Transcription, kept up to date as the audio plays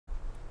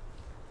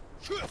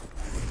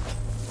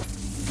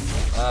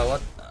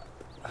What?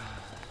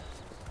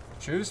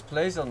 Choose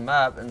place on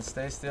map and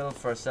stay still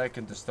for a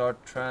second to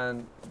start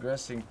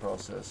transgressing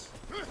process.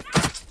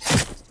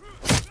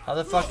 How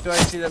the fuck do I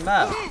see the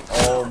map?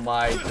 Oh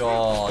my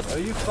god. Are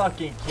you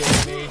fucking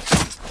kidding me?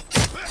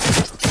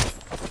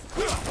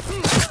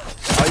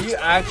 Are you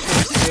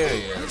actually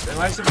serious? Am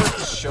I supposed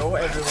to show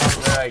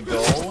everyone where I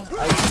go?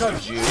 I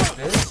cannot use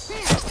this.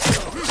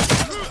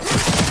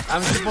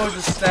 I'm supposed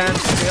to stand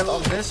still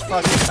on this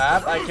fucking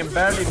map. I can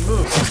barely move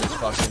on this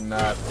fucking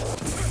map.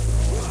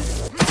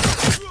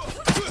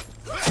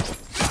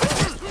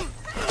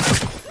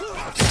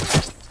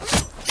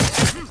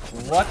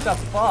 What the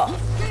fuck?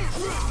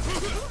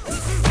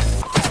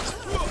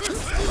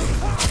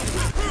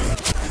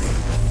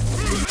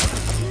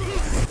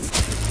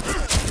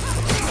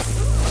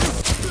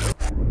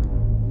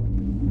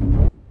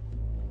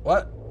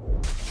 What?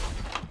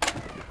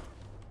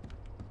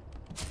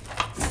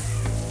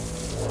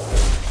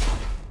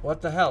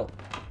 What the hell?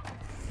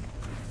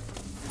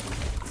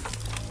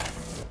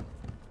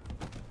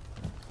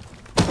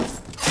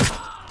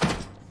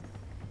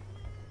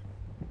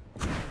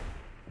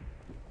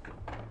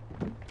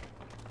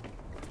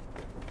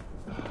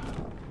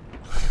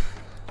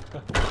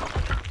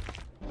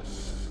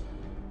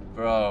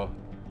 Bro,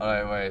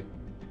 alright, wait.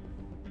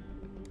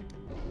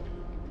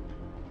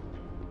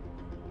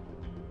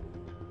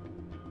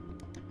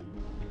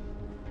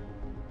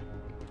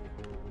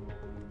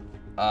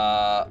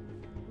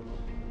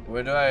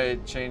 Where do I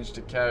change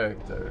the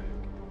character?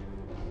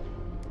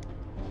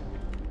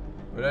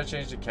 Where do I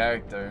change the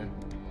character?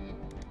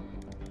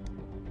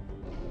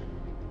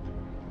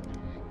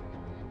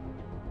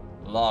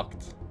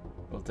 Locked.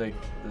 We'll take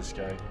this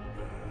guy.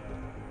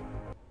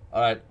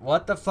 Alright,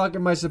 what the fuck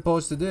am I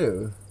supposed to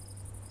do?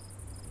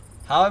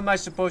 How am I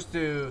supposed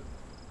to...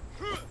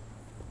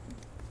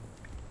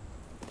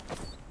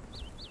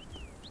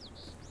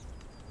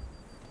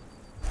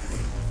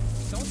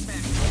 Don't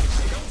smash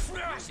it. Don't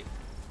smash it.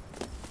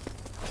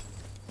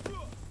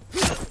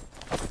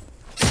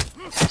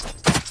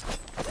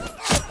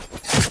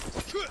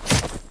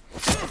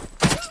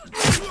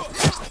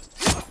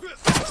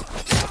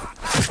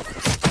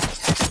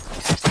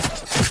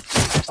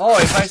 Oh,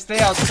 if I stay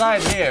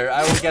outside here,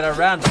 I will get a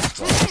random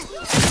spot.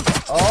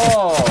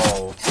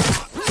 Oh.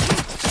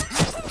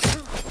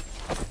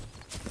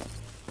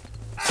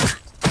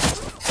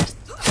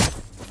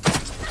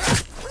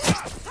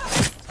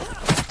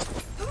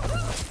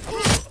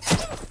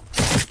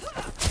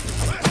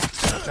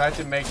 Try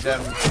to make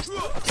them...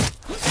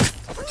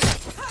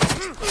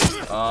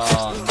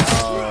 Oh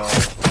no.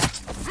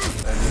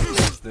 That is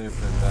so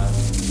stupid, man.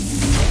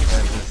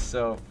 That is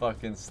so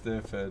fucking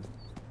stupid.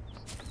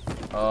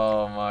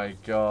 Oh my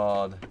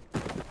god.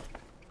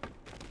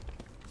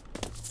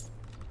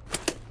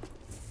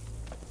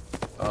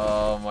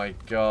 Oh my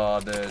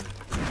god, dude.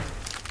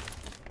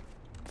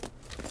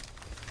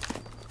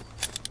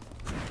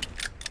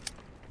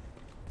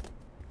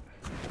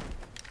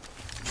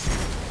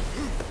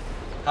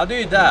 How do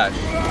you dash?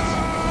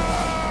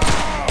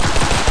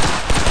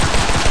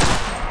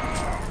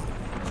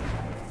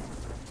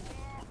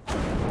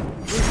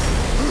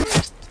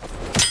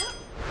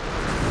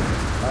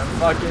 I'm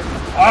fucking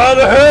out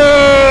of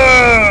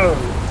here!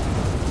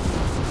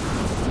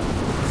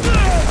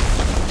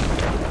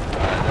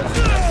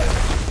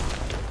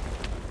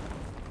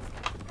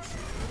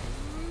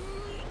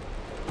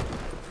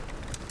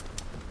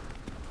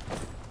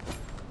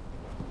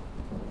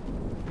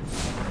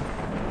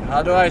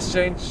 How do I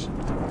change?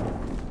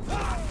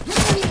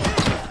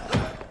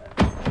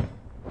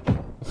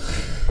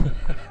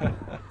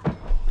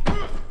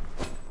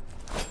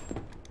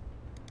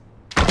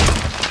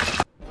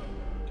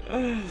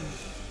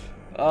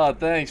 Oh,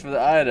 thanks for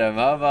the item.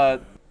 How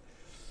about...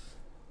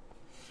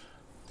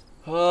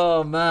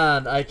 Oh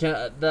man, I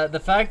can't... The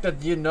fact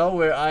that you know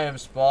where I am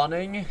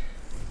spawning...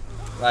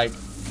 Like...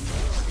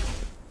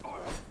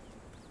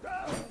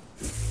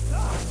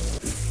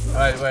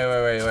 Alright,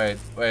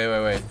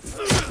 wait.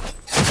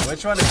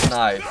 Which one is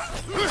knife?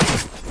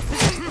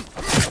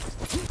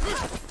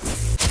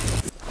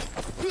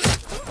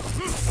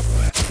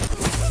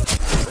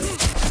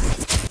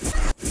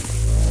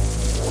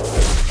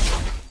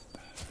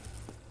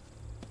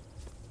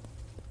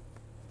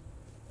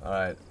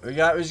 Alright,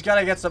 we just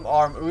gotta get some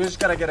arm. We just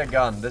gotta get a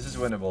gun. This is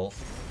winnable.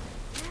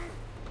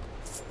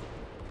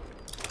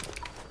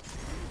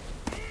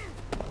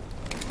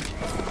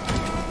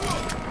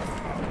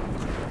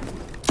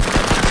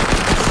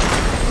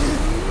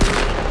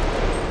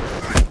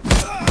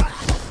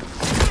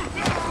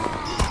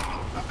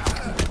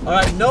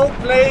 Alright, no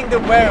playing the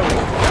werewolf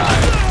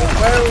guy. The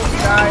werewolf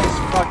guy is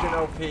fucking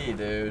OP,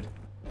 dude.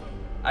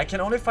 I can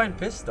only find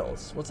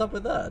pistols. What's up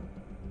with that?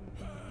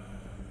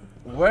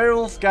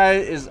 Werewolf guy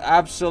is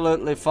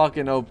absolutely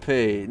fucking OP.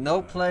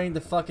 No playing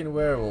the fucking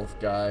werewolf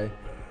guy.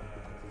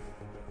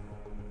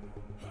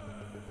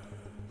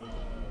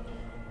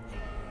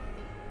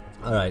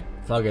 Alright,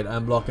 fuck it.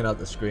 I'm blocking out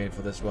the screen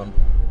for this one.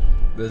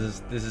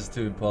 This is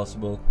too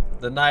impossible.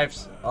 The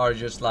knives are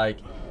just like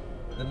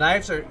The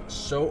knives are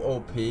so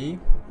OP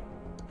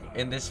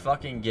in this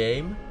fucking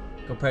game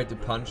compared to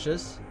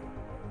punches.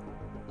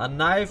 A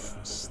knife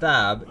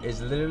stab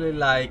is literally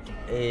like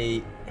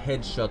a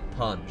headshot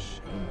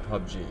punch in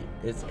PUBG.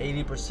 It's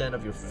 80%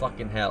 of your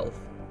fucking health.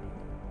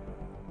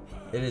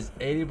 It is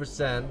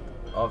 80%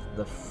 of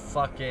the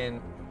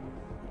fucking...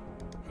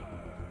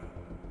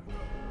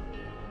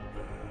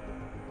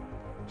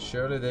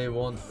 Surely they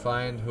won't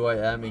find who I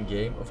am in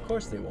game? Of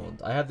course they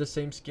won't. I have the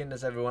same skin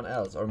as everyone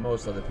else, or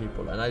most other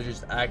people, and I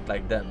just act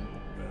like them.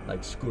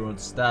 Like screw on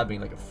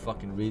stabbing like a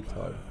fucking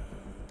retard.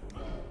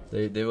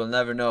 They will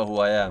never know who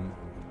I am.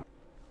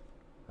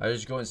 I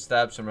just go and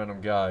stab some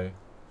random guy.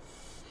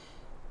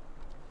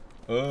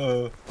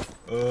 Oh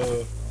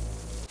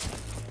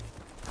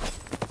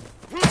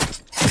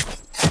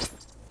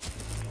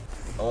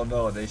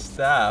no, they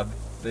stab.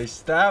 They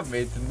stab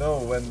me to know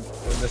when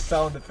the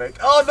sound effect.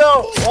 Oh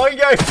no! One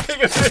guy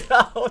figured it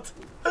out!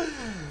 Oh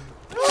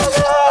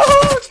no!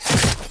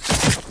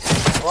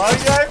 One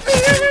guy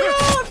figured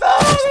it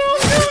out!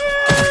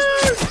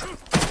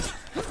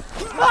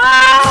 No!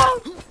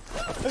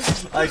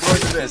 I go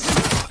to this.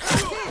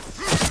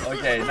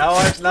 Okay, now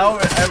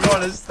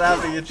everyone is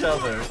stabbing each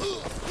other.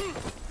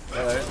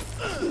 Alright.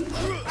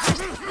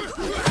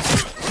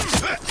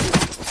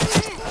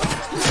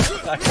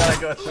 I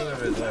gotta go through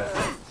it,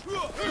 right?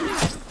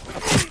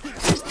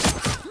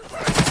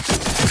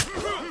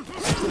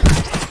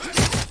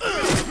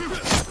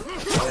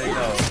 There you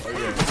go.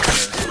 Okay.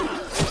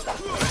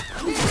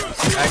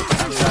 I'm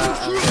gonna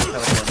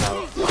teleport now.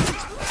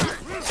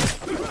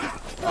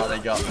 Oh, they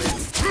got me.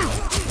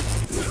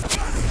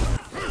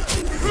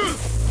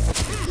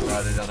 No,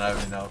 they don't have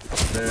me now.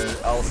 They're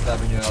all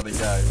stabbing another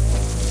guy.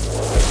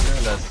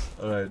 Clueless.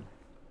 Alright.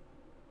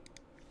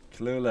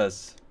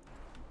 Clueless.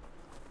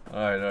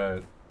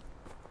 Alright.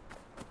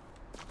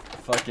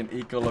 Fucking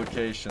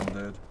echolocation,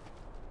 dude.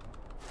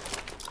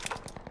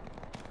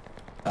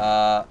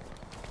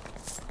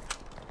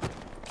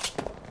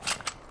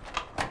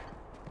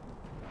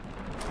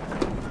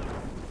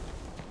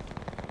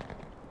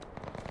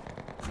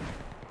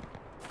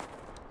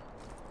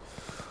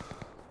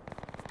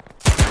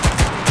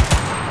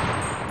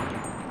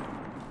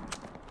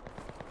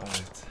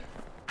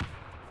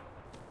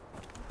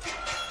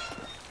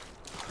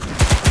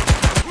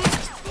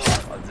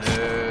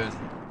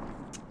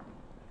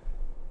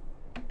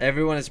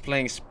 Everyone is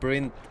playing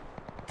sprint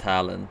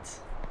talent.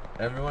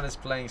 Everyone is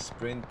playing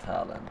sprint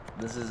talent.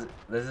 This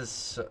is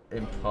so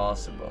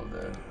impossible,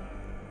 dude.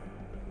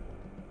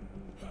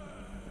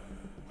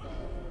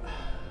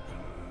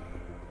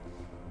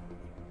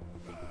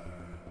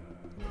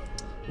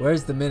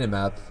 Where's the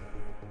minimap?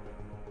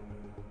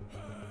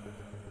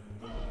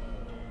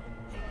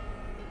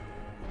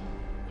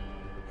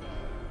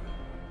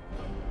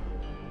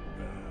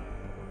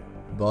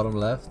 Bottom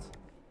left.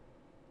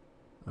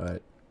 All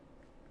right.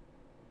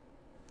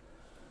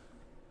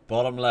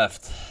 Bottom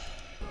left.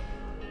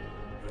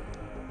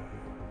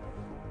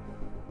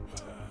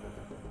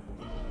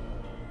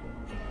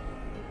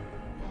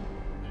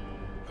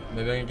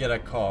 Maybe I can get a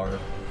car.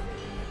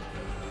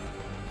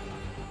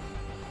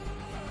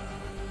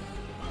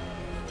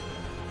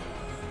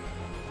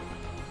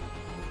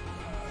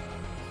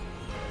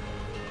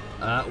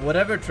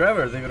 Whatever,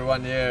 Trevor. Thank you for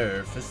 1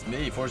 year. Fist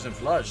me, Forsen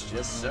flushed.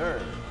 Yes,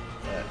 sir.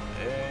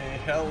 Hey,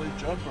 Helly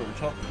Jumper,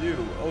 top view.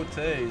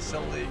 Ote,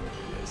 selling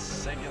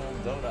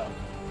Segil Dota.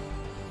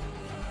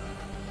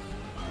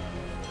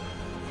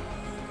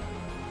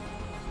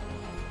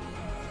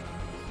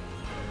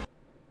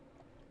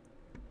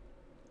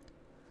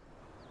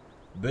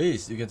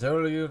 Beast, you can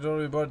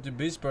totally about the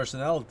Beast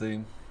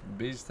personality.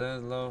 Beast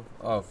has low.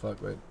 Oh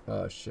fuck, wait.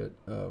 Oh shit.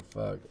 Oh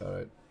fuck.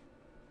 Alright.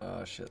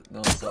 Oh shit.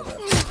 No one saw that.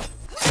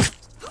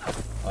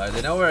 Alright,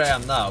 they know where I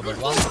am now, but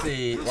once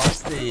the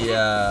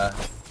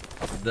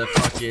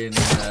fucking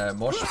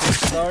mosh pit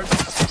starts,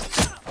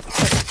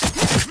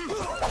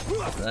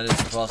 then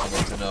it's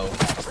impossible to know.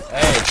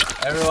 Hey,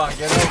 everyone,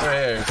 get over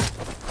here.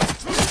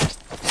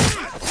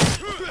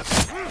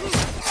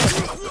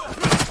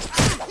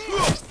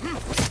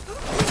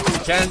 You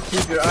can't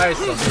keep your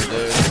eyes on me,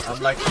 dude. I'm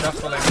like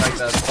shuffling like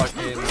that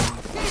fucking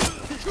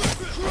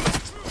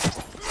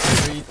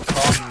street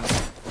con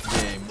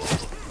game.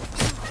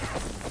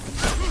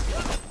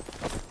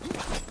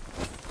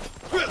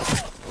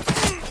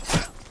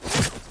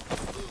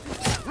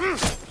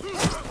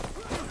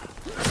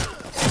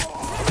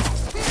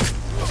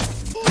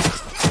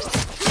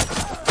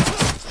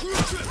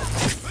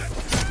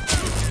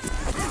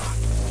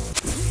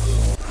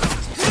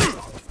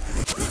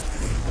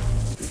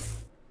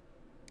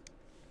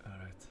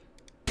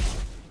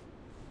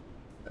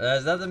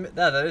 Is that the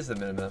that is the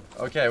minimap.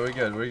 Okay, we're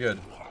good.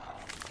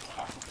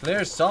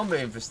 Clear zombie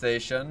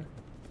infestation.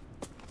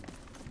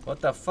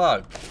 What the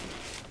fuck?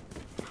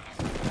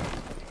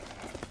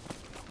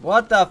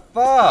 What the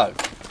fuck?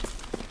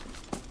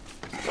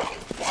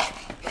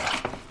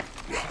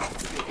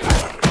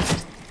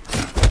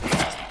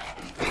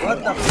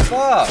 What the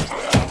fuck?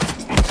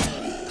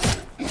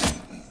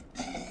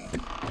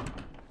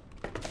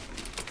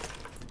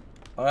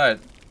 Alright.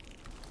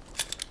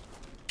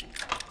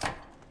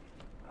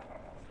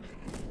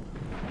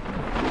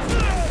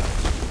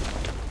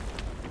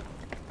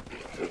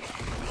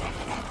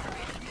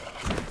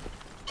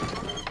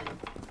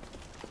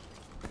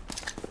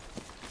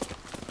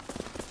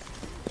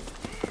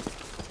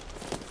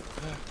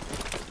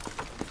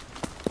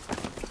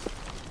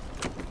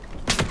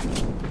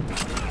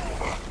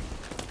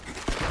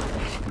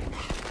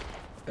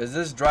 Is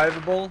this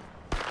drivable?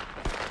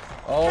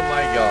 Oh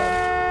my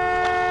god.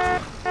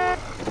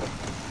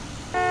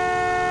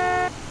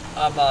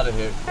 I'm out of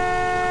here.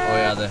 Oh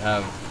yeah, they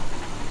have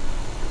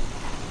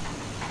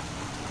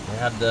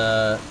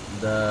the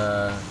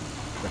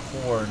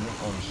horn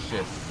on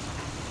shift.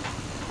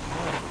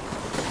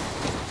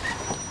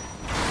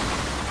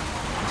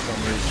 For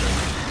some reason.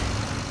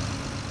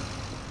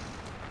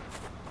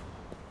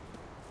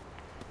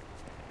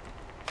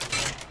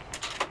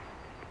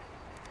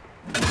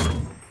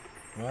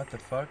 What the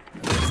fuck?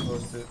 Am I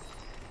supposed to?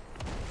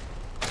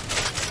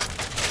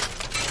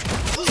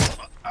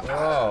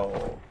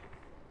 Whoa.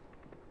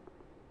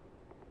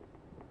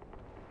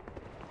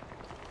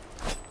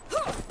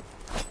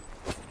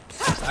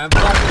 I'm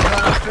fucking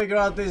trying to figure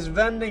out these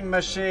vending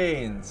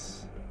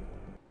machines.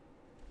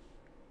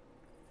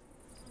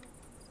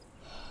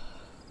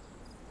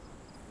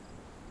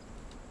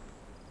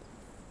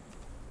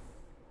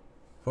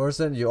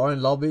 Forsen, you are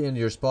in lobby and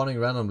you're spawning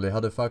randomly. How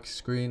the fuck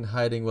screen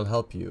hiding will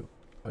help you?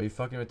 Are you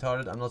fucking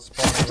retarded? I'm not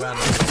spawning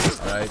randomly,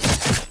 alright?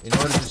 In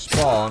order to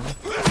spawn,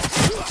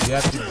 you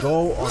have to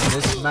go on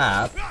this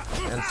map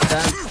and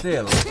stand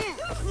still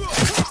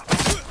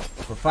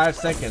for 5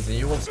 seconds and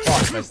you will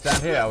spawn. If I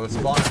stand here, I will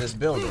spawn in this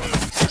building.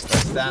 If I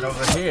stand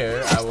over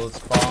here, I will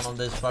spawn on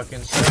this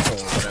fucking circle,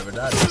 whatever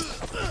that is.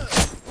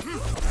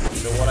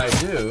 So what I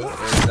do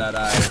is that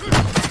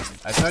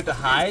I try to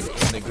hide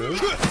in the group.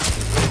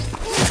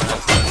 And I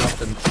turn up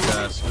the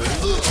screen.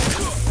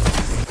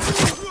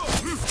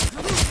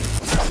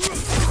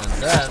 And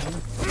then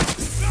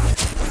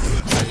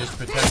I just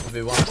pretend to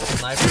be one of the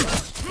snipers.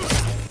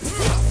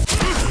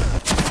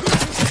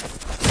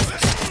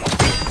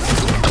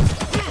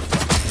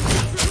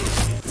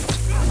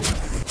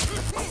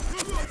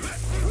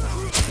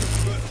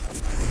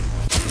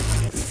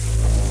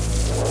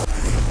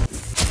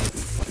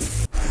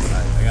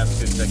 Alright, I got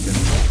 2 seconds.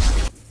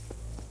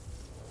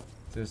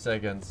 2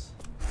 seconds.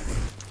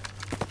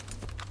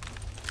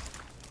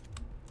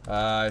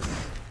 That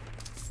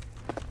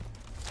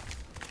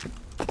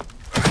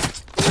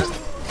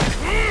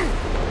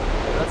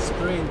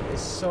sprint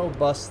is so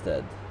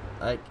busted.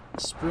 Like,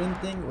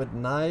 sprinting with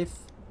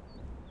knife.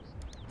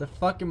 The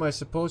fuck am I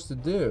supposed to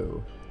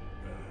do?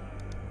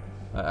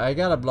 I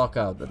gotta block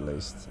out at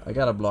least. I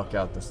gotta block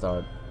out the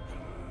start.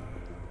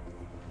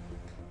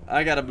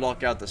 I gotta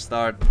block out the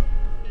start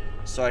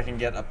so I can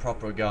get a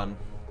proper gun.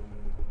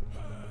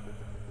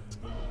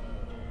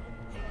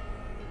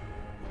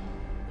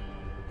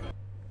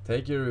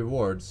 Take your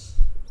rewards.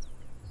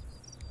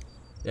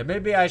 Yeah,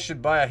 maybe I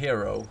should buy a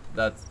hero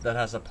that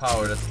has a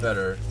power that's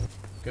better.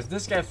 Because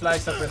this guy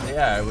flies up in the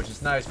air, which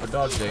is nice for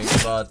dodging,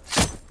 but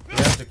you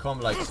have to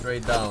come like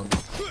straight down.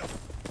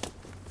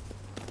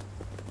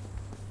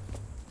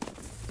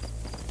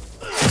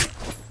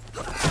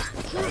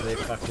 Oh, they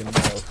fucking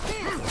know.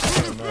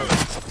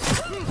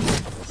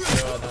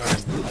 So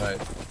annoying.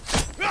 Alright.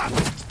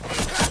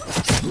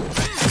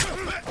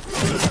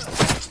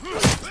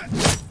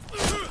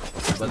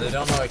 But they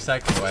don't know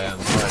exactly who I am.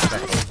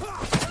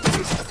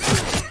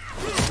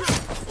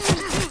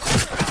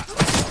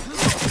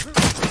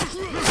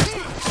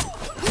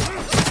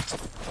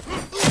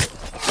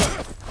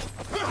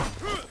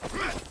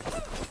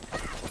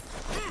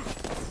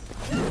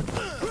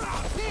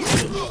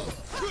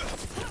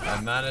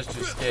 I managed to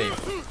escape.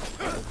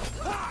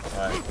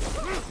 Right.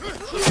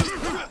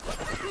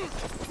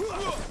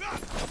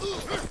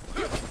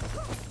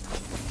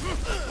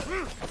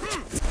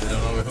 They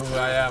don't know who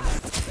I am.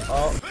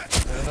 Oh.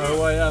 I don't know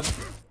who I am.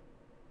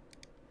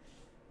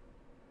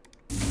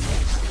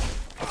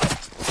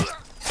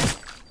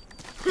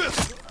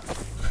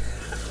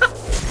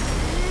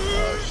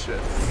 Oh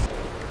shit.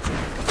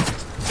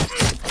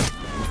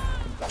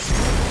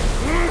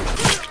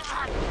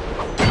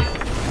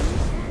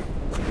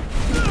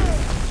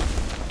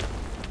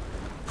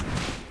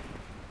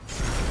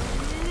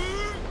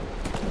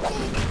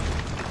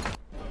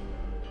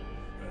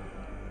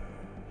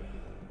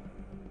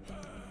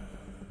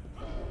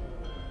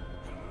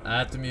 I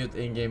had to mute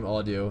in-game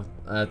audio.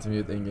 I had to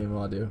mute in-game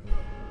audio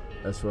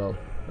as well.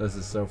 This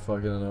is so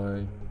fucking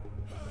annoying.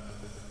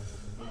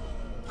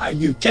 Are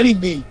you kidding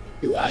me?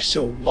 You are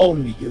so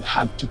lonely you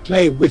have to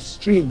play with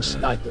stream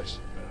snipers.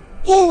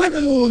 Oh my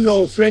god, oh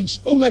no, friends.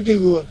 Oh my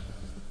god.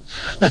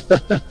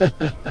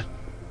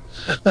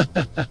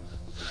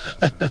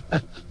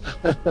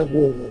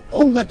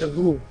 Oh my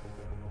god.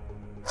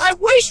 I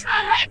wish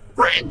I had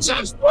friends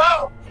as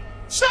well.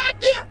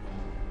 Shut up.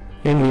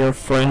 In your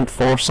friend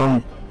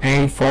Forsen.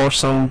 A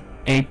Forsen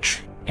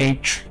H.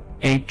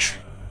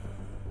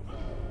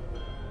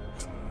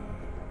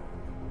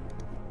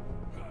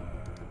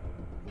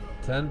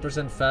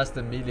 10%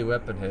 faster melee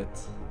weapon hit.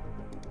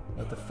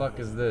 What the fuck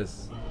is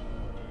this?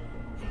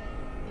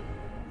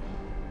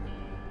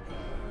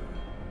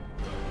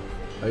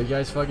 Are you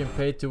guys fucking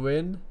paid to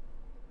win?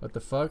 What the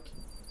fuck?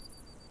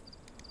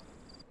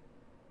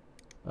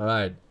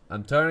 Alright,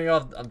 I'm turning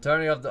off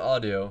the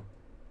audio.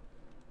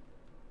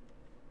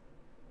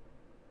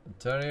 I'm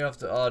turning off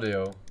the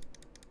audio.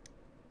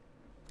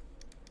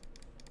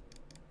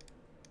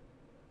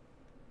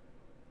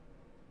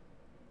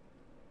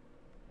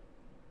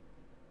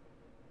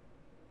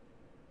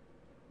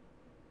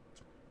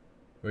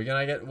 We're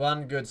gonna get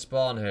one good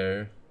spawn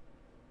here.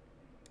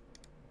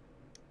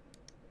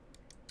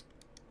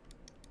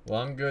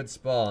 One good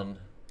spawn.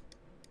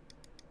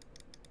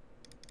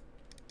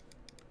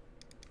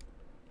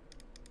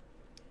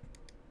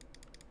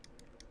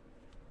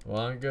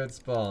 One good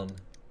spawn.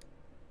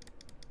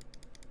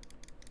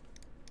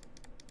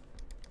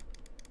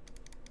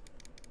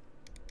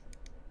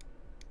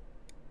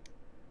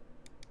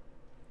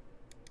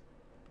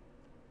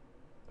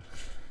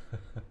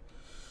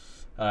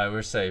 Alright,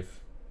 we're safe.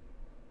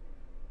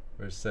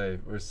 We're safe,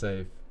 we're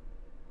safe.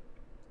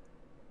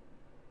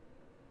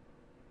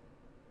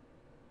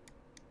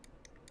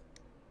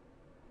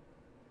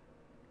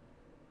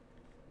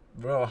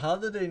 Bro, how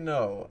do they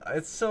know?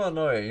 It's so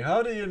annoying.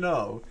 How do you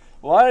know?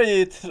 Why are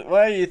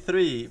you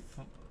three?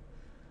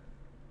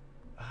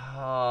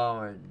 Oh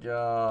my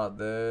god,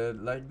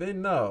 dude. Like, they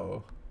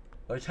know.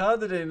 Like, how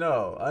do they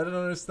know? I don't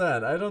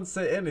understand. I don't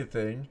say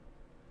anything.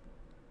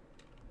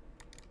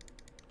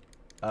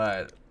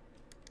 Alright.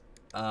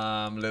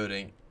 I'm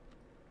looting.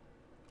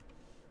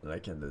 I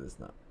can do this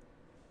now.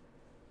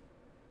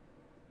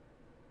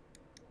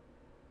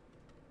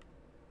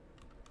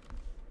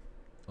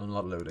 I'm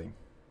not loading.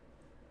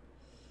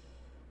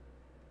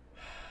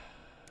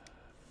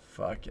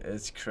 Fuck,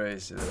 it's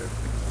crazy, dude.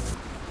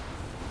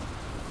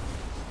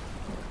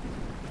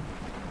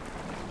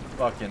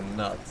 Fucking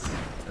nuts.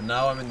 And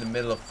now I'm in the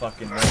middle of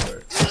fucking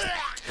nowhere.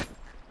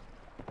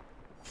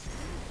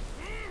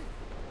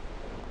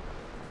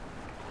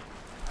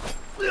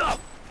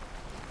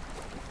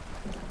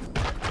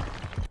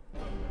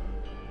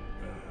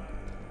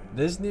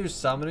 This new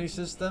summoning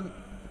system.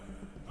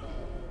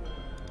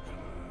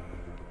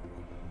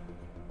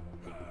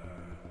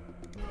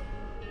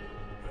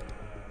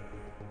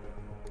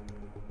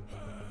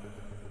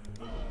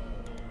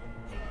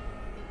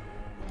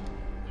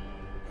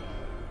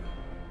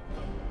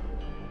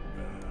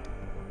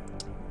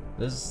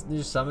 This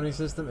new summoning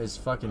system is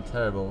fucking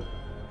terrible.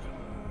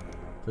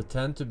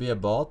 Pretend to be a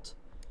bot.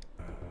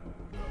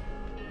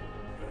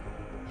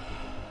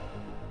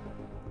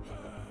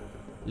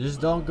 You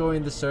just don't go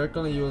in the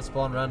circle and you will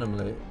spawn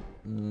randomly.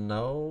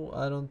 No,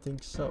 I don't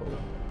think so.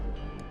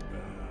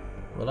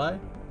 Will I?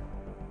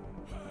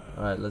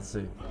 Alright, let's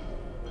see.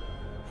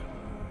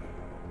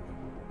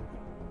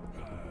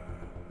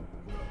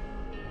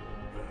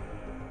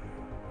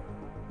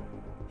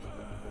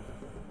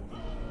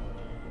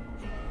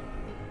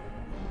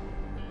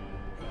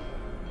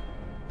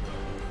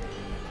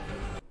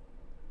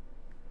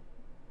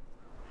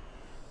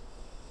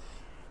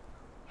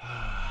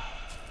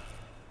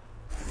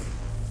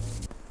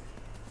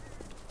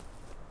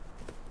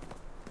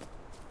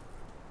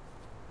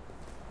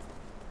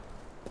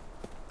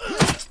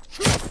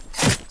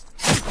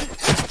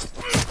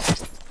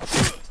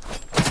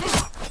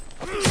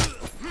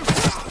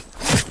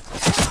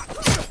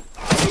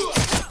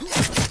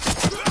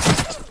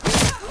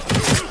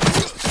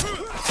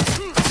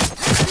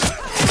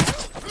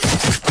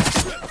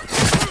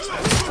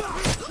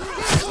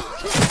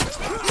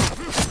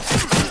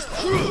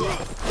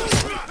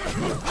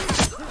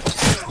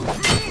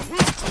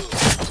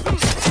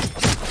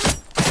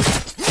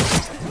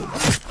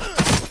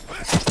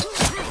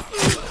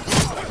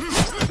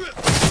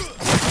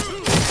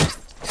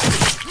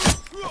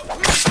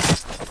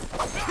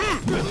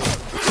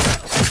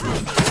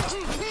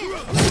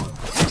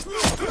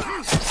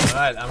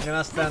 Alright, I'm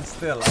gonna stand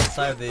still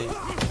outside the...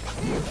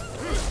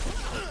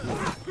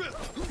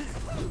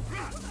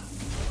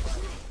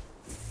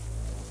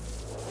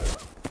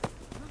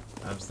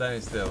 I'm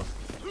standing still.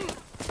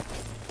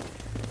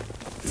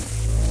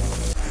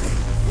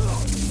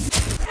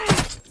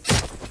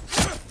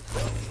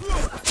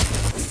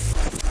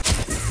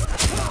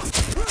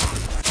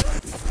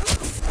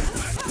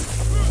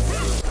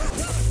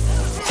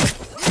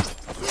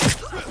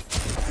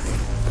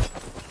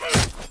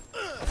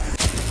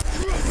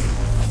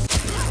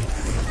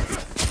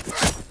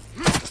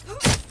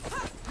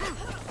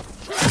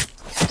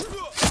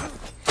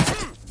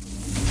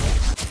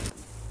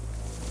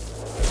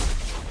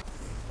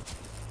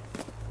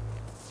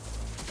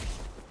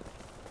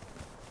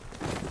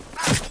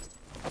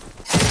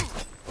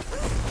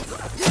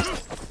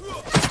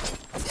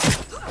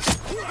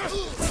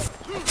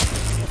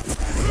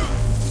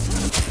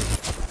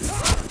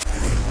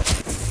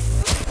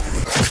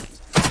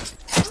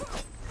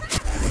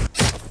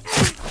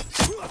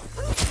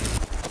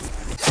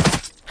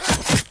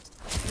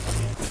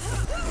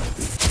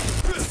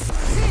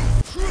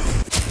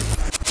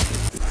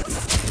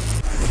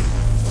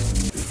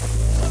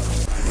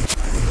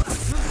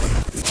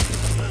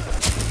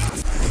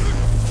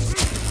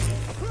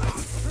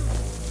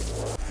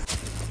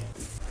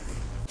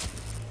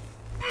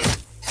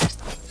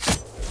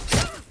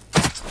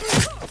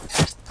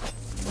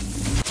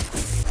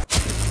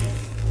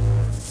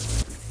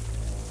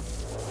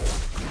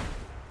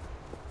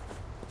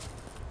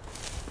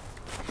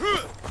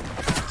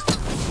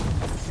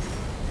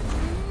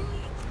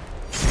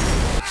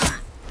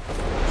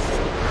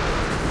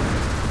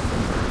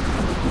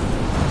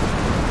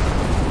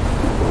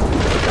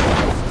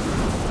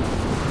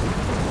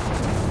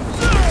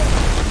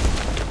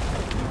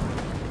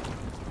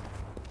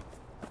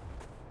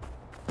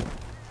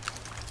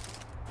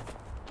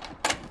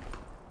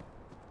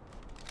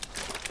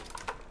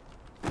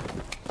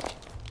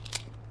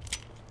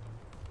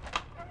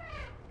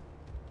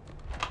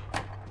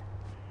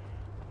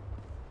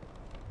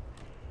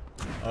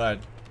 Alright.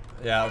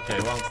 Yeah, okay,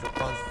 once.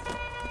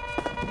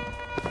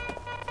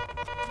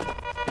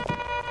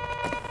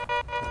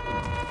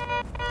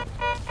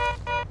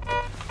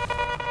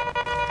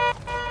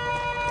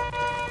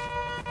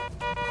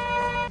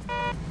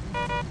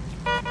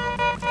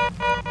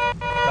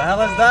 The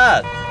hell is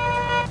that?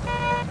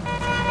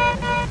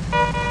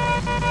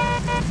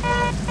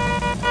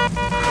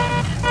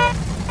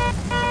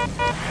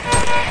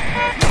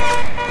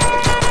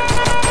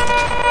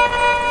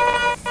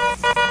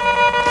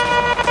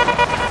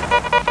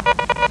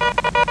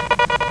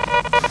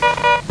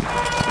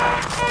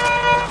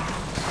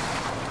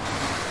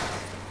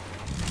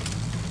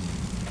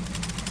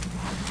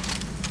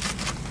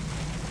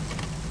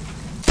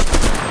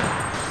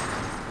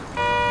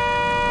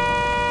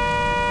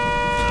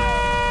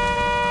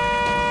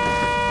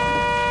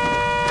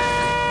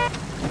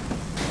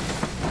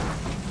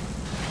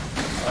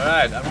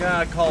 Alright, I'm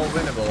gonna call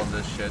winnable on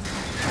this shit.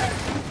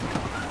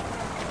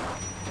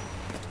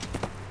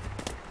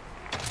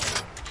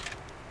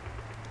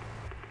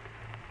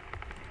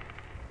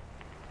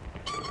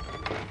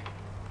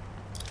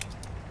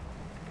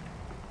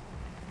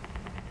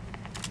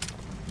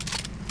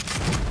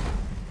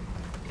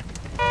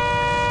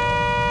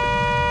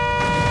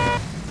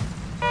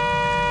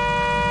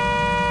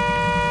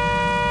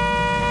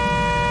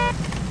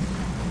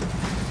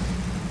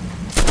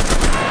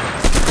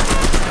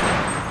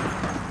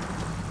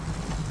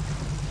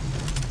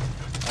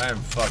 I am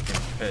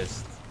fucking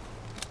pissed.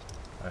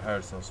 I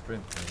heard some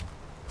sprinting.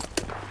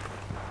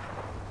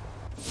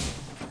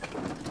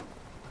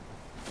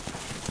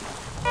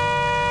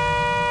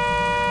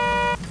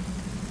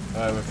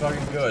 Alright, we're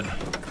fucking good.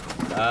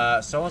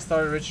 Someone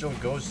started original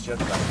ghost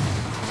jetpack.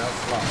 Now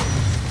flop.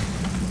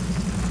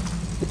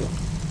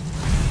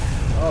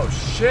 Oh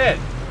shit!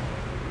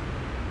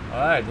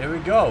 Alright, here we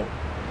go.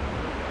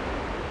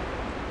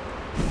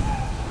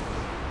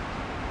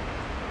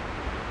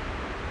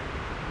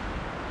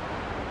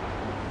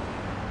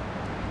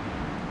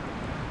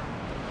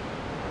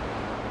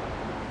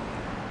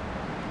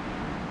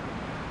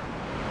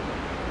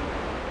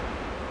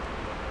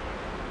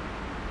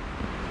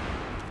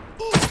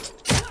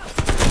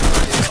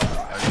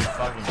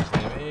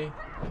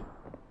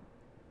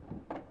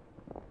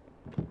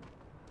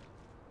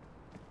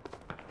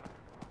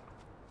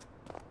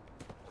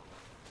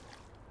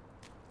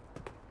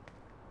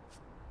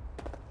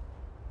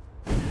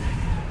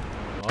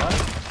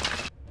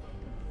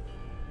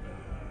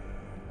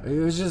 He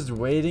was just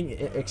waiting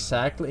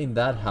exactly in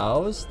that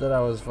house that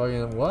I was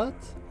fucking what?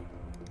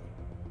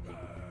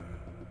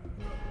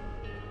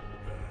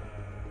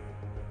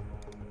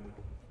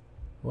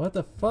 What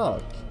the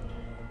fuck?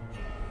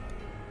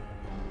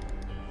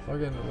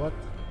 Fucking what?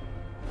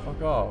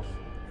 Fuck off.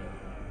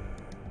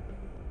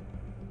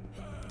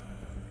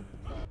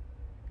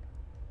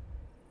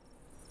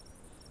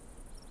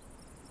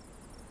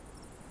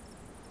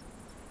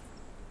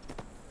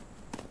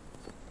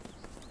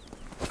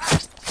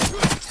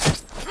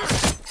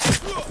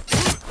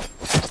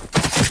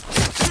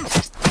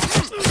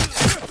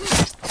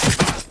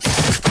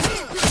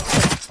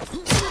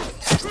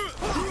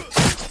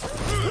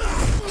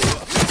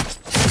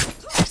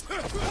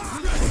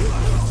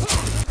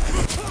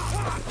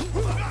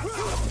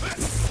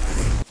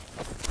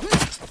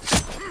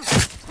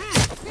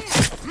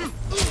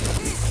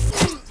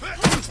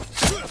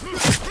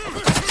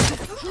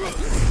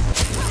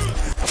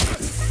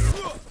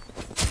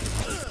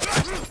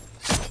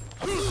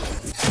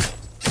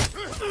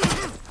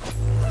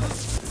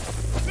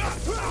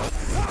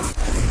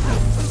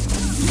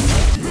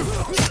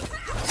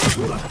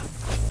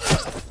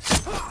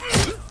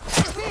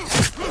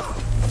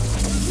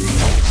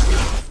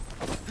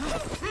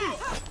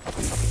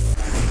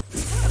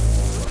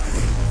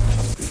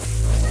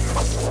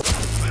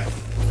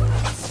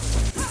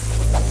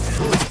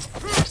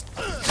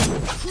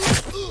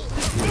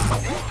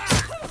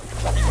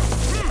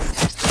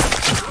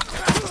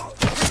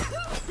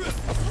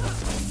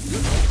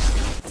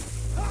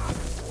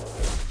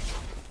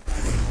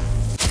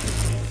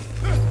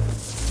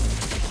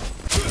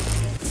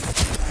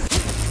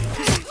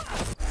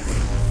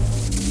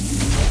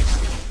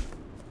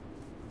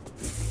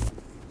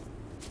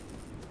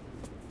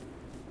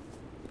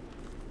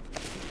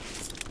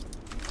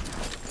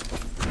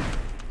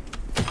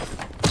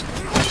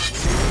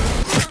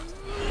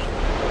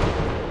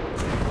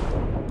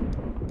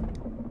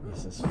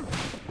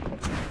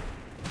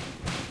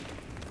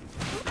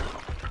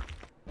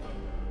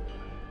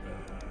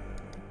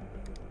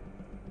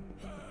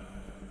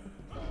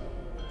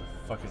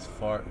 Fuck is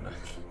fart?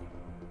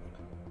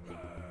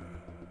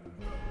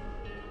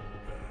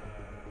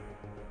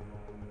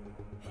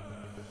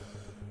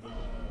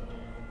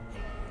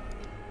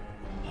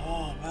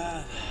 Oh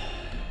man.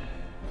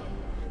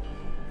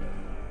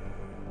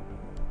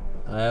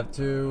 I have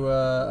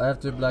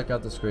to black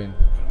out the screen.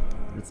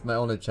 It's my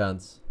only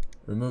chance.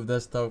 Remove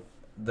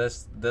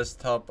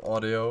desktop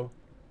audio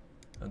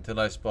until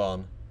I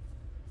spawn.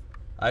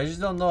 I just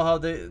don't know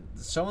how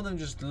some of them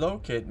just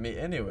locate me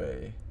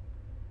anyway.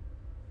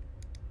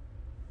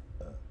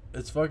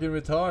 It's fucking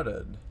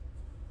retarded.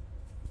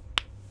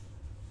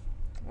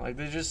 Like,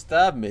 they just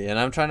stabbed me, and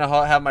I'm trying to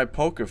have my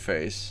poker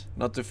face,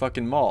 not to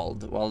fucking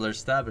mauled while they're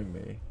stabbing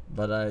me.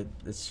 But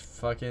it's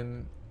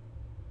fucking...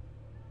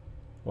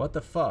 What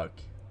the fuck?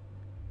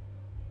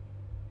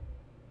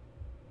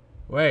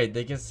 Wait,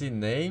 they can see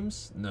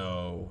names?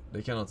 No,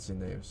 they cannot see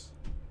names.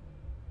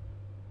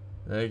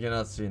 They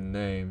cannot see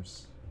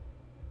names.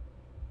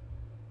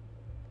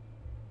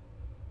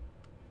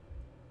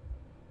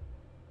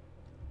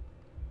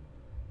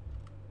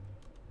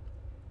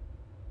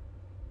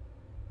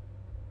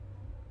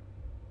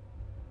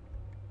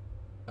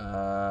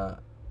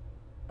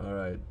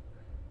 Alright.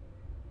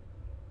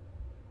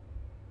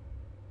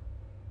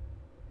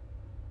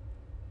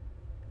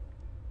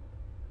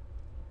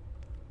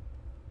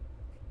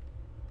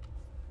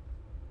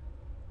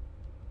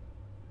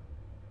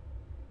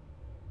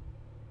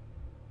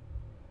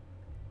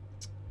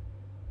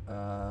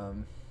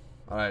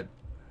 Alright.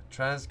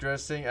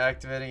 Transgressing,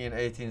 activating in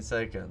 18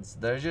 seconds.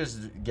 They're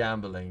just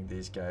gambling,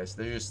 these guys.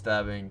 They're just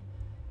stabbing.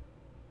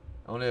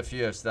 Only a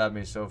few have stabbed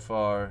me so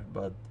far,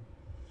 but...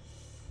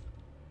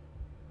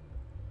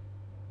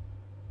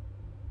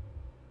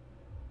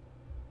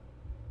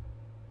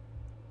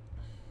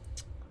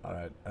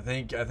 Alright, I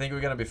think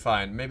we're gonna be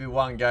fine. Maybe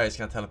one guy is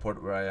gonna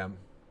teleport where I am.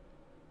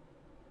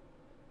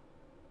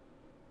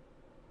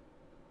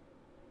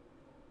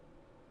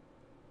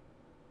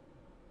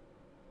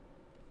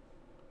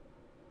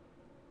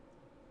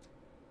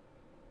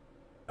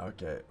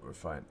 Okay, we're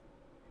fine.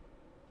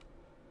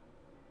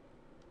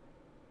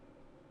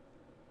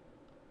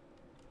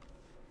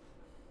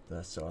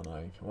 That's so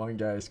annoying. One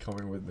guy is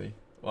coming with me.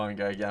 One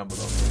guy gambled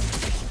on me.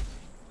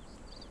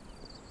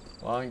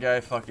 One guy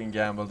fucking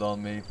gambled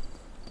on me.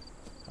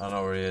 I don't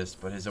know where he is,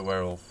 but he's a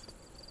werewolf.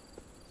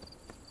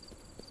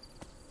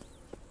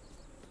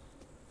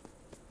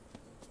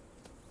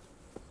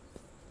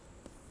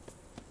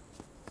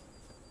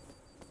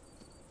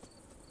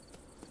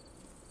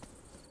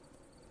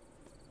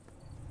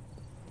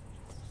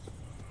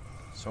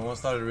 Someone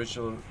started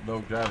ritual low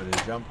gravity.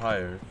 Jump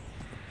higher.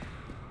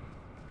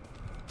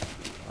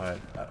 Alright.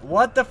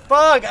 What the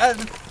fuck?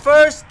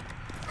 First...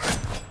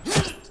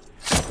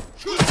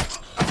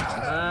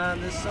 Man,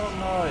 this is so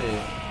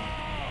annoying.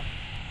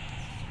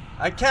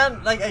 I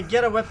can't, like, I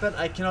get a weapon,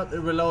 I cannot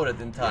reload it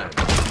in time.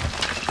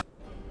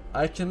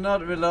 I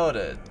cannot reload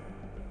it.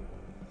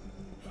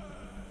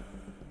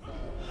 I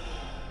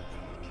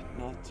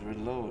cannot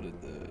reload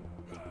it, dude.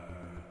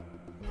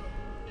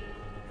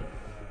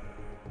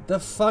 The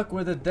fuck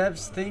were the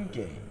devs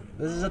thinking?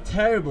 This is a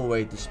terrible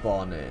way to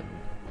spawn in.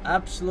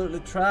 Absolutely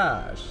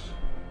trash.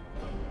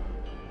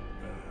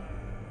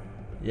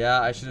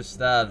 Yeah, I should have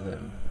stabbed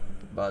him,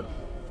 but...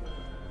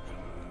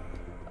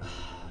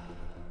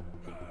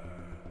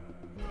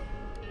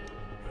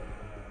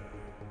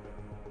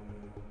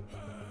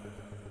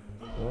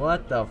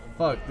 What the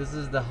fuck? This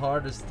is the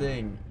hardest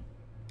thing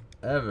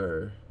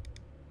ever.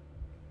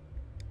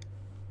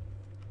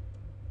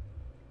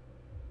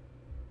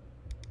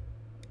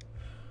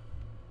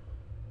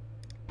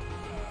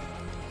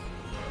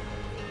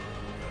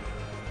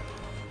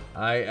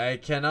 I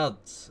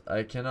cannot.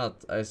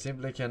 I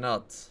simply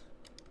cannot.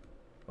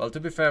 Well, to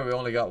be fair, we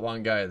only got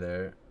one guy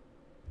there.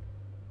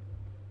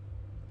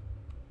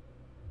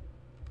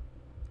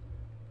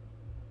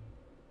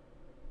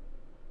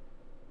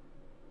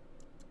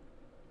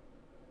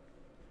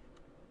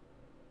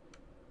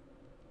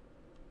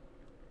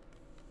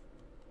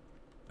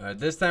 Alright,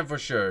 this time for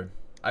sure.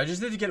 I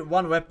just need to get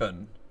one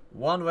weapon.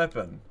 One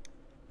weapon.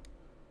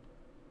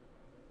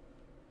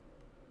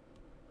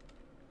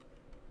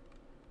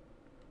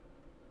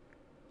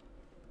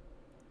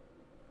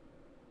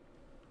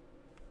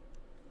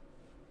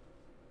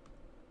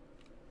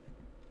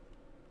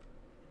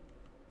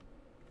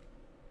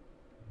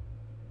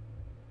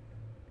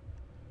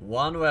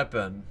 One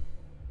weapon.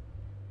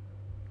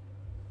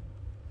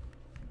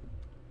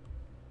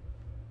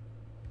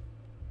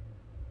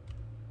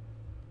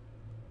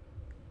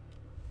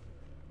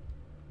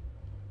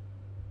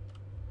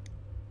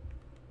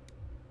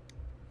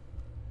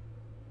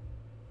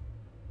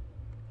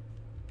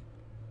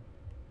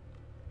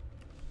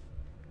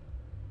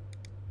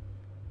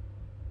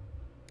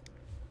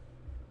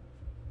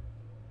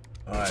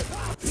 Alright.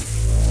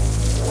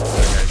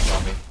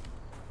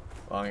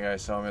 One guy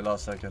saw me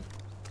last second.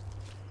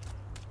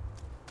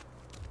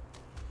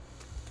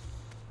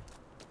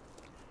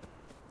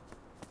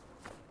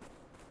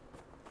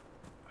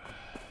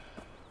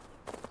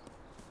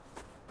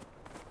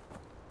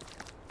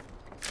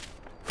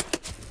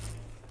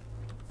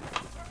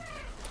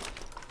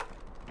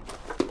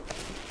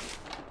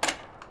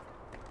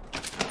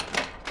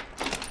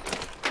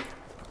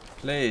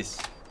 Please.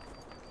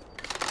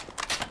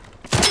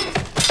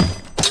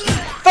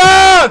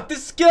 Fuck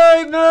this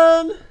guy,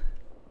 man!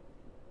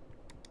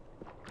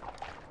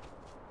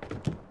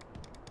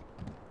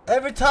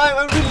 Every time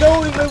I'm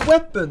reloading my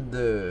weapon,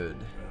 dude.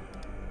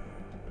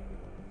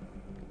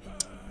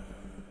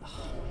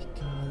 Oh my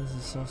god, this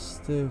is so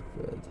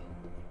stupid.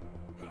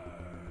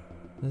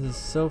 This is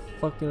so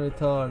fucking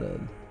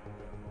retarded.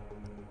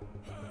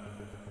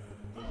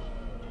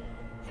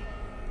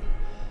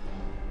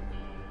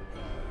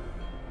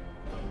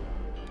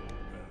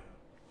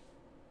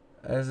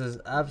 This is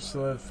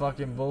absolute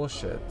fucking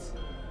bullshit.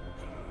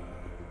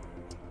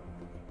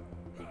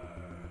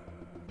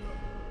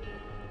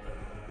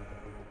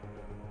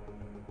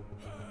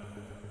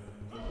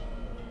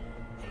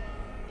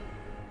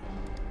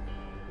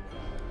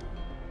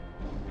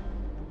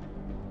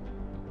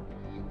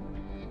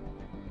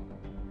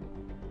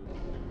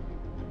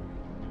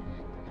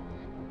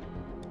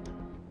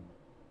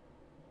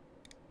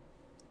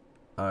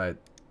 Alright.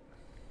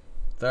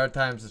 Third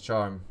time's the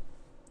charm.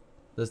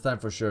 This time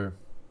for sure.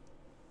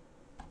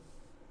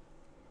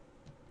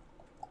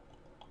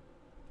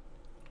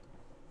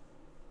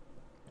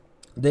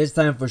 This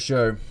time for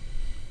sure.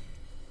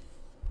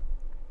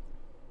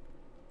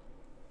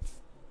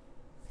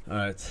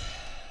 Alright.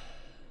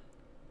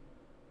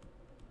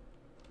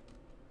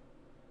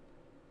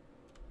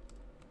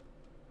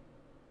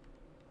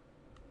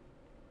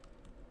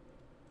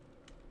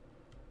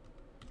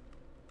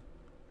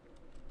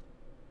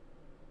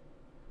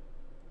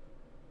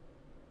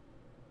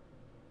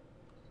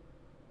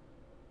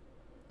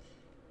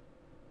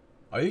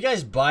 Are you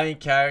guys buying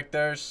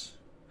characters?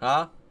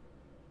 Huh?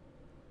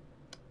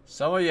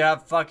 Some of you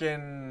have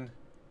fucking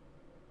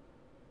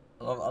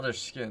a lot of other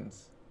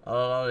skins. A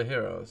lot of other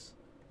heroes.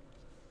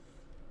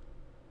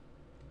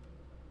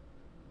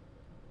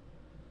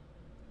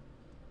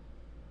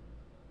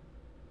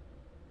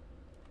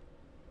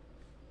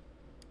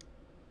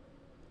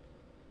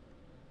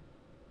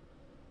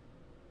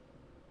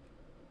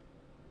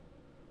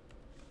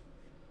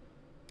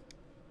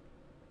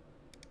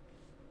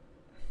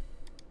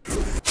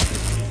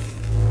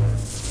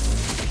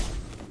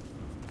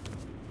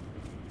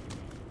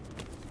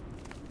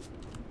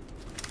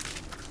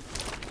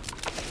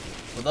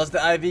 What does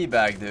the IV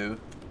bag do?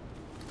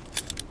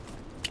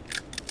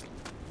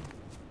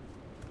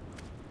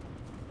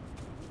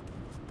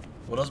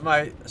 What does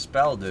my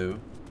spell do?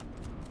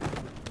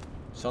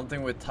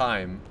 Something with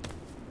time.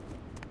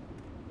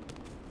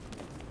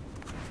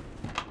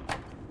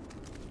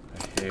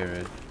 I hear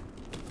it.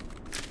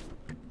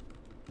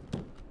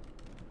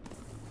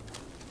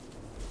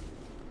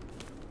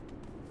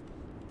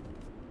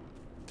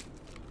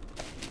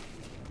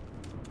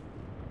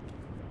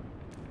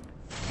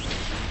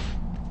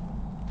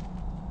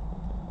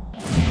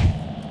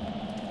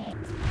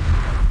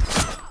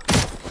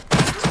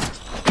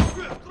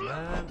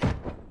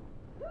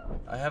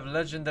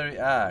 Legendary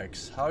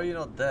axe. How are you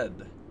not dead?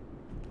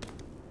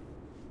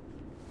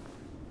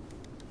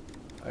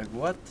 Like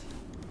what?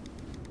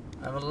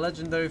 I have a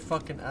legendary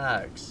fucking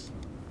axe.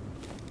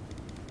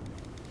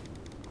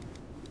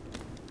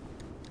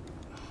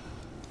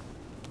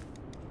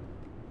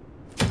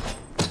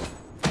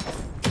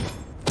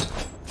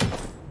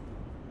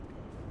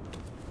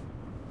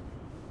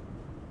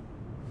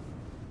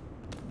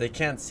 They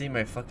can't see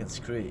my fucking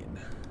screen.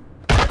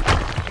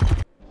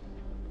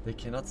 They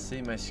cannot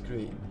see my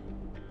screen.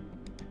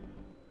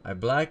 I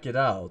black it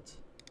out.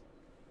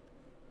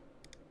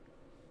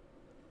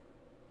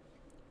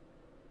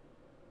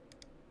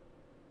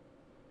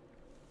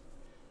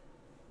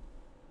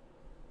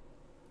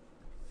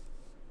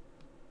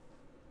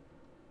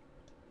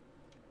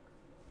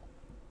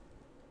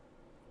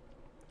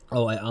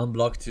 Oh, I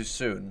unblocked too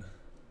soon.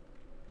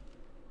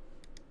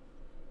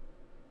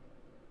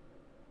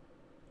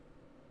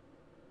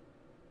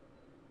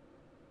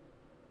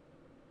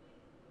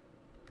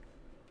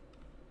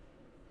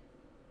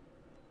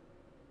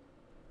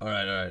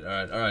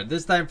 Alright.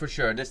 This time for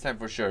sure. This time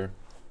for sure.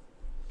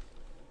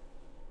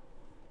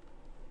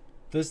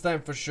 This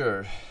time for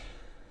sure.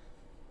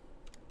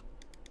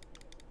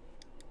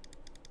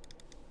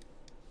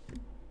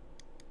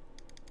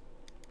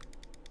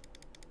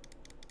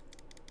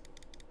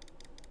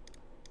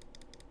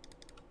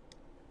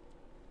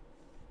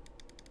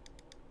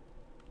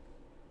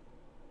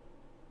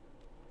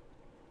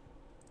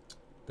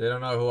 They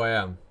don't know who I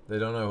am. They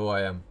don't know who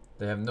I am.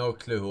 They have no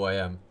clue who I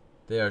am.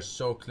 They are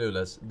so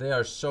clueless. They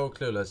are so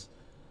clueless.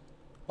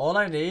 All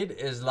I need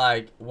is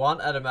like one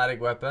automatic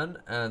weapon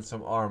and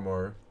some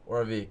armor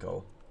or a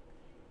vehicle.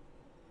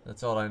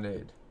 That's all I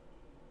need.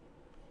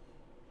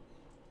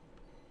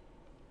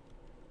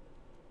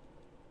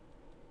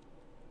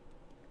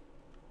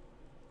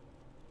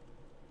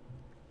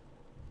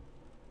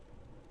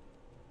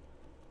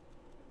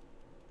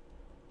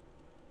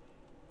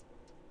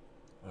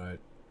 Alright.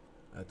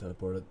 I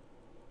teleported.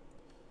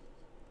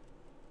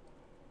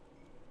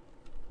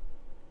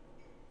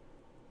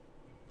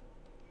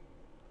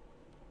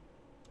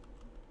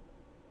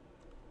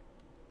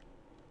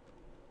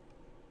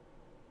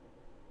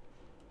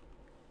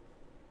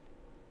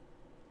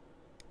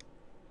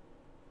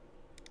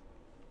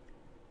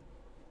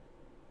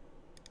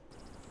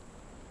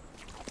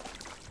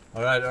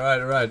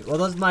 Alright. What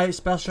does my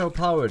special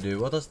power do?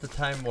 What does the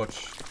time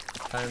watch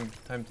time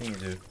thing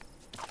do?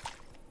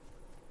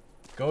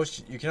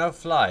 Ghost, you cannot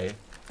fly.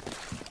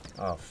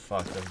 Oh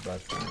fuck, that's bad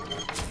for me.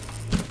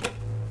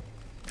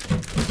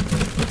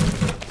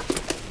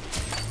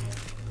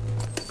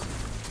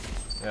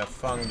 Yeah,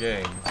 fun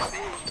game.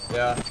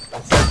 Yeah,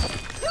 that's it.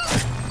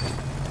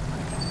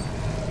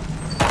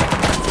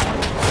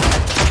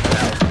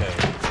 Yeah, okay.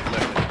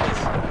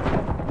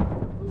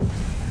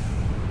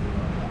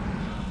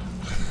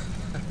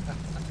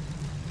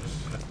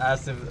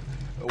 As if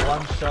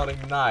one-shotting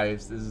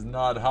knives is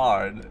not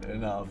hard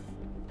enough.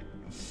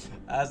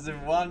 As if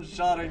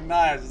one-shotting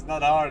knives is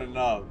not hard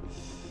enough.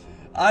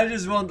 I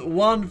just want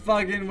one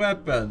fucking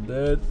weapon,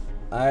 dude.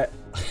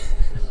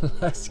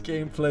 Less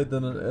gameplay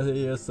than an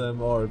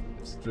ASMR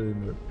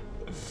streamer.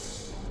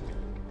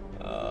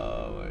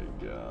 Oh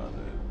my god.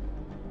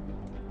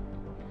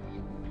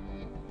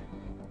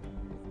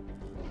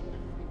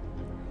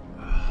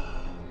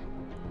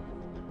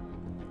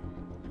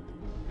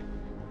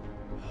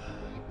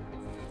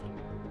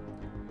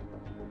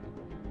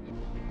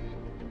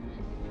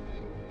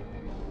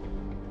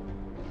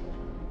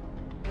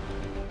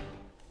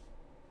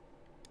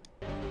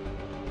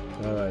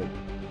 Alright.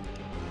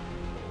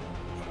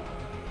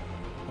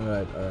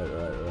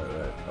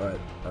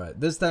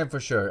 This time for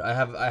sure. I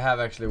have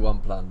actually one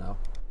plan now.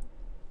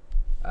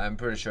 I'm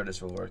pretty sure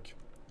this will work.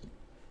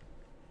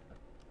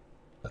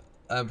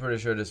 I'm pretty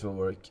sure this will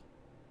work.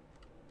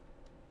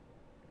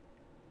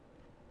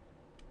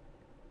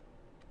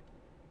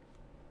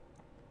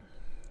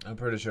 I'm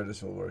pretty sure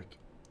this will work.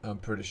 I'm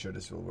pretty sure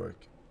this will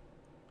work.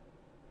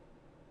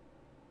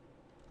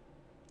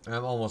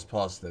 I'm almost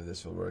positive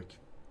this will work.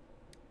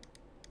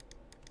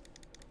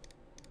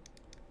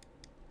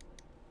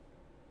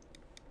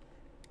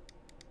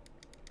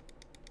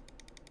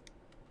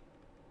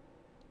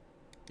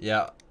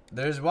 Yeah,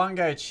 there's one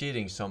guy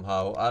cheating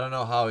somehow. I don't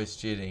know how he's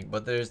cheating,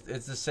 but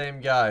it's the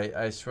same guy.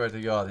 I swear to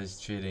God, he's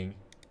cheating.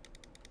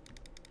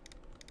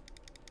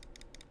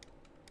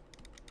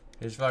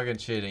 He's fucking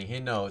cheating. He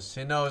knows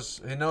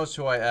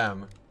who I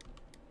am.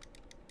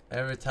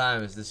 Every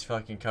time is this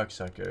fucking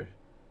cocksucker.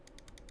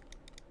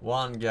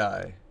 One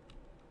guy.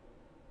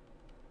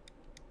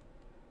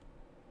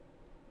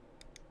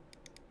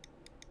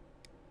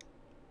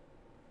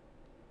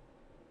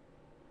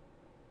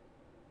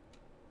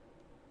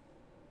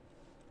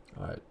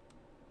 Alright.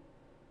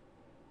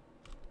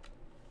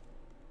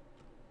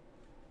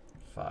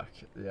 Fuck.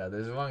 Yeah,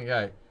 there's one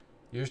guy.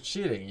 You're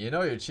cheating. You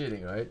know you're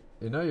cheating, right?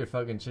 You know you're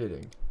fucking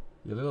cheating.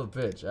 You little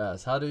bitch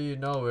ass. How do you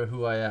know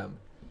who I am?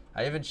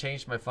 I even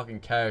changed my fucking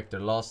character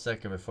last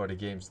second before the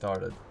game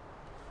started.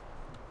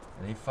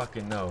 And he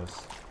fucking knows.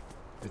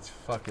 It's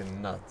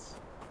fucking nuts.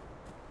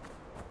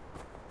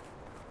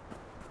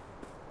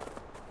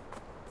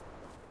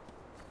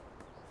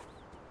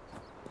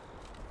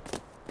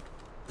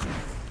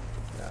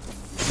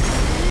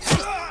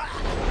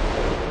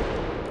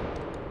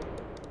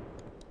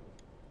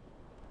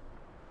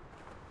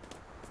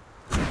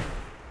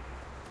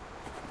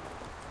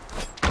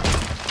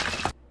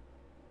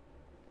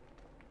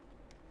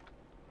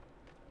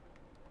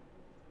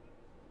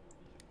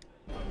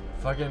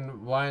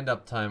 Fucking wind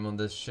up time on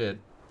this shit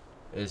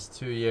is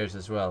 2 years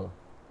as well.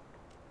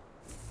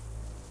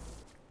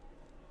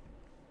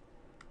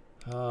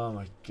 Oh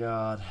my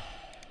god.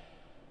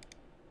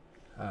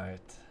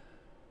 Alright.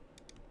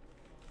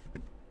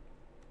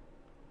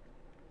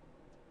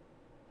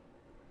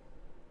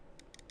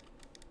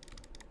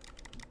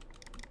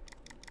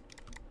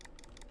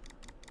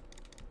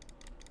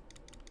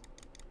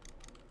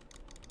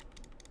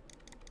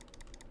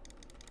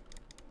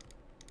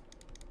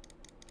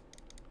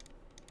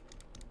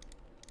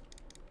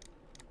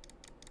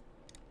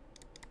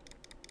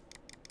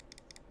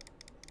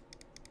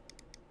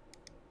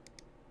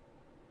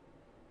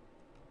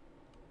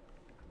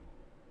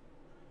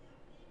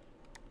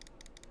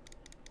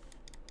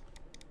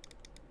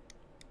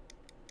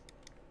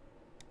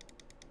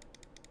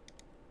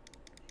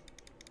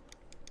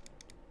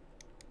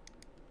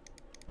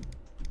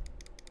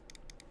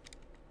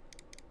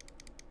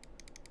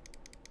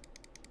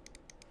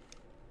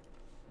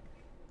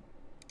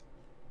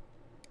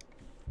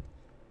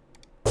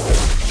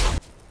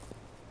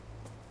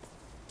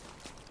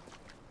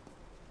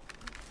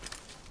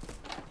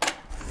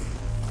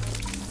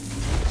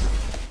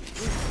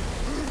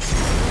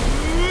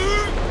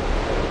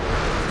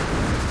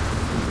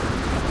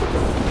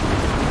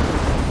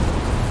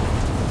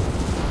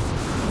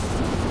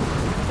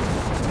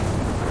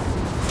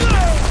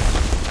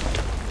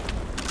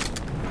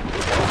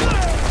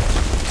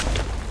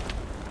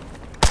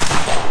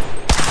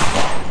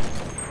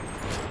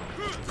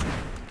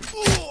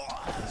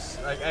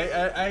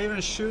 I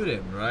even shoot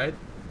him, right?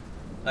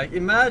 Like,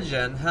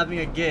 imagine having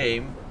a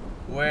game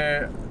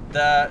where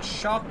the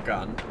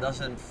shotgun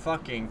doesn't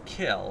fucking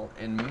kill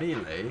in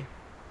melee,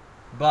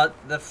 but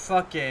the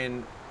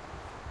fucking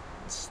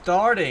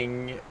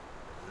starting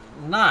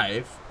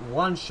knife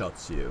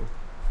one-shots you.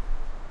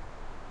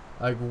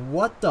 Like,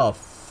 what the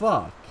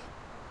fuck?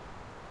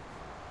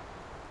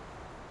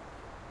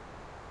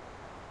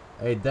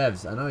 Hey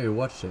devs, I know you're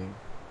watching.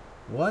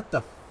 What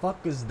the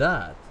fuck is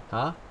that?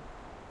 Huh?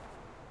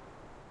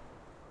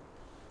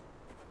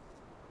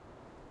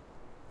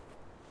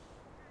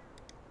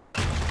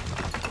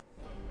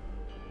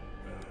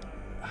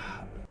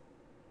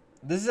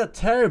 This is a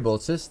terrible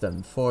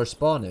system for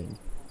spawning.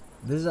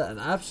 This is an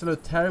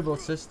absolute terrible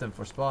system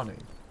for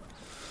spawning.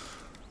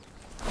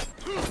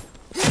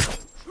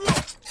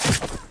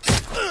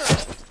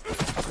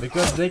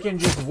 Because they can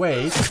just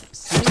wait,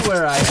 see see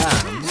where I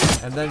am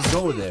and then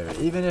go there,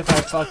 even if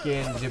I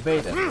fucking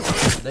debate them.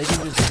 They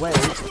can just wait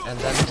and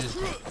then just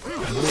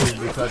move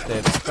because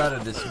they've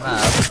started this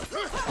map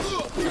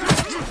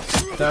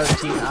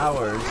 13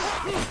 hours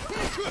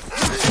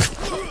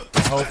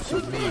in hopes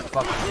of me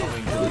fucking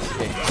going to this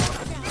game.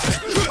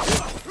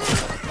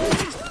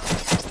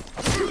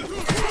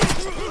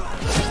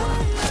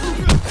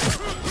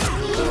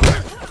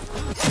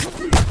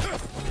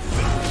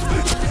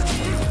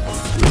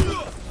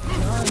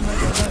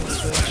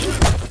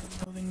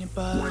 Moving your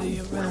body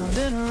around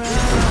and around.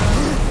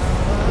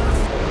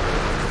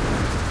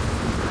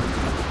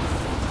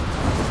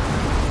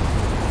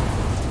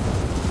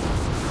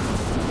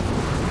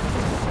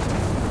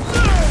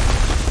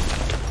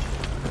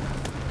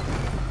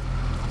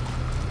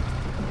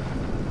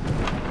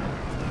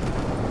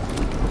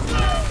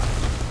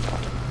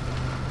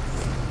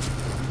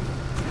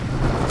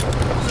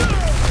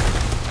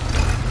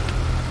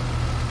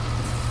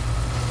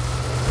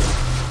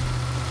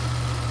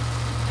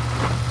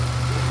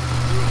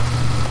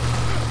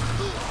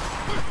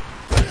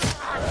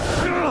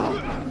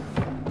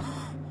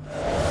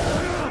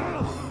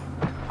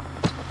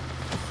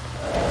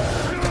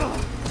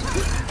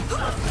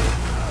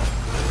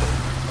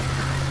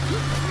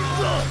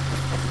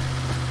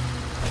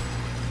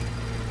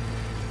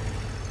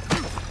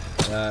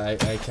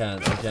 I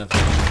can't find it.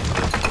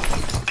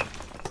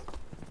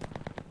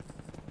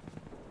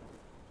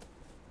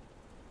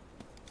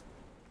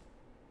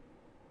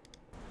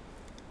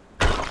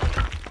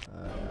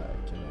 I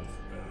cannot.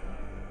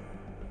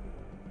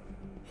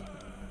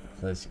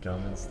 Play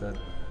scum instead.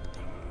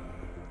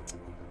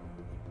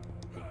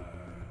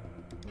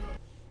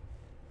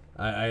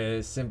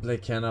 I simply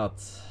cannot.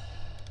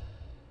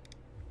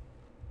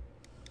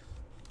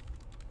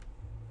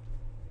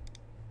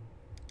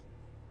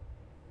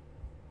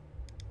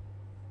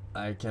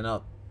 I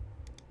cannot.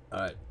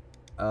 Alright.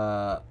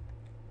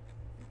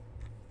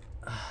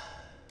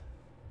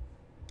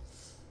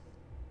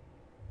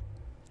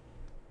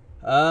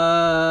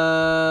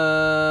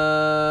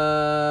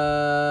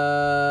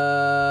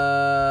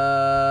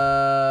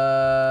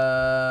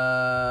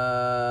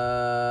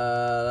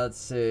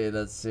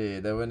 Let's see.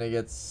 The winner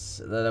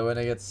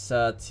gets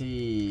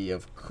tea,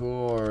 of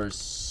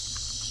course.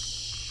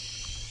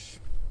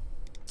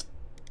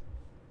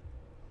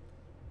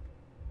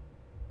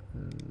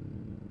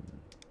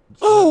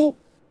 Oh!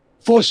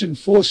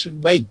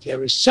 Forsen, wait,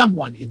 there is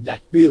someone in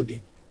that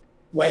building.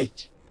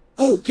 Wait.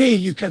 Okay,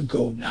 you can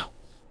go now.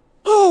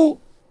 Oh!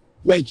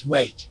 Wait,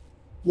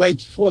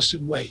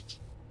 Forsen, wait.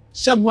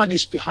 Someone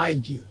is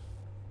behind you.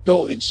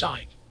 Go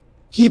inside.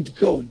 Keep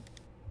going.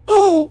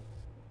 Oh!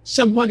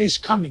 Someone is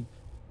coming.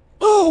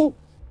 Oh!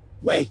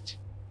 Wait.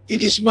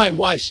 It is my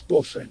wife's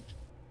boyfriend.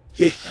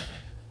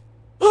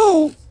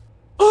 Oh!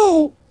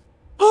 Oh!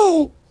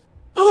 Oh!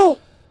 Oh!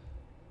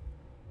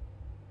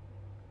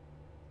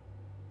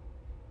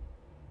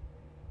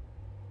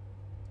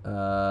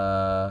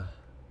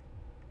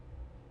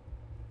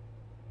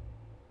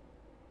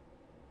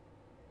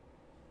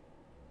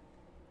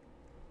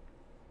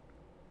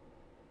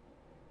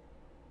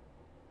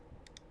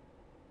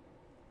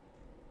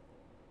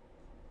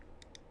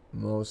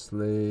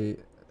 Mostly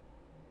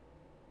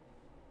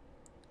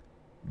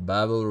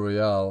Battle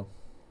Royale.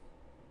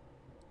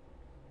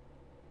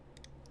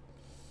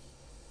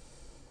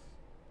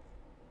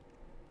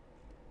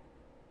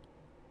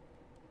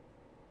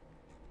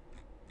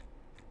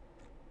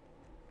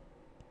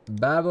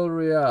 Battle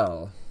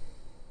Royale.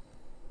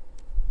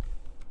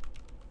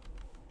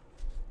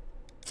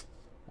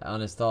 I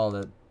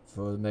uninstalled it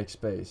for make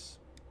space.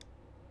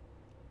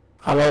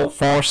 Hello,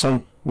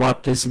 Forsen.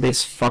 What is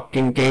this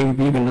fucking game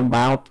even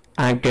about?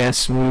 I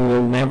guess we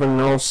will never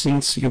know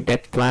since you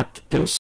get clapped too.